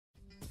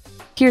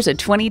Here's a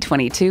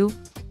 2022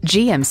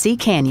 GMC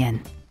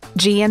Canyon.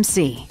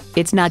 GMC,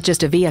 it's not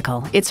just a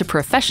vehicle, it's a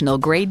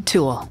professional-grade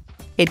tool.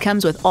 It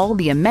comes with all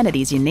the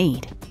amenities you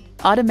need.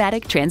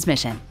 Automatic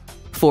transmission,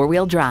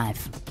 four-wheel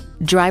drive,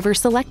 driver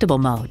selectable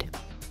mode,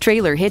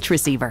 trailer hitch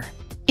receiver,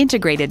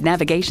 integrated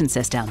navigation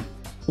system,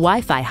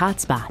 Wi-Fi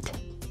hotspot,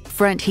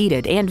 front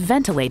heated and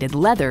ventilated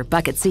leather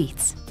bucket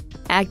seats,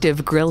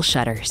 active grille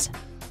shutters,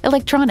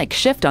 electronic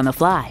shift on the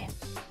fly,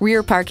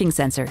 rear parking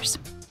sensors,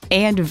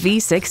 and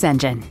V6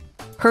 engine.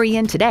 Hurry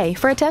in today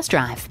for a test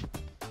drive.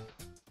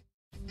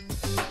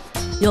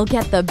 You'll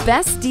get the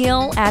best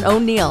deal at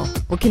O'Neill.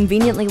 We're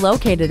conveniently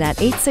located at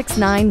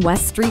 869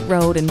 West Street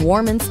Road in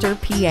Warminster,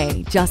 PA,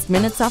 just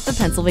minutes off the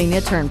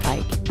Pennsylvania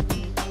Turnpike.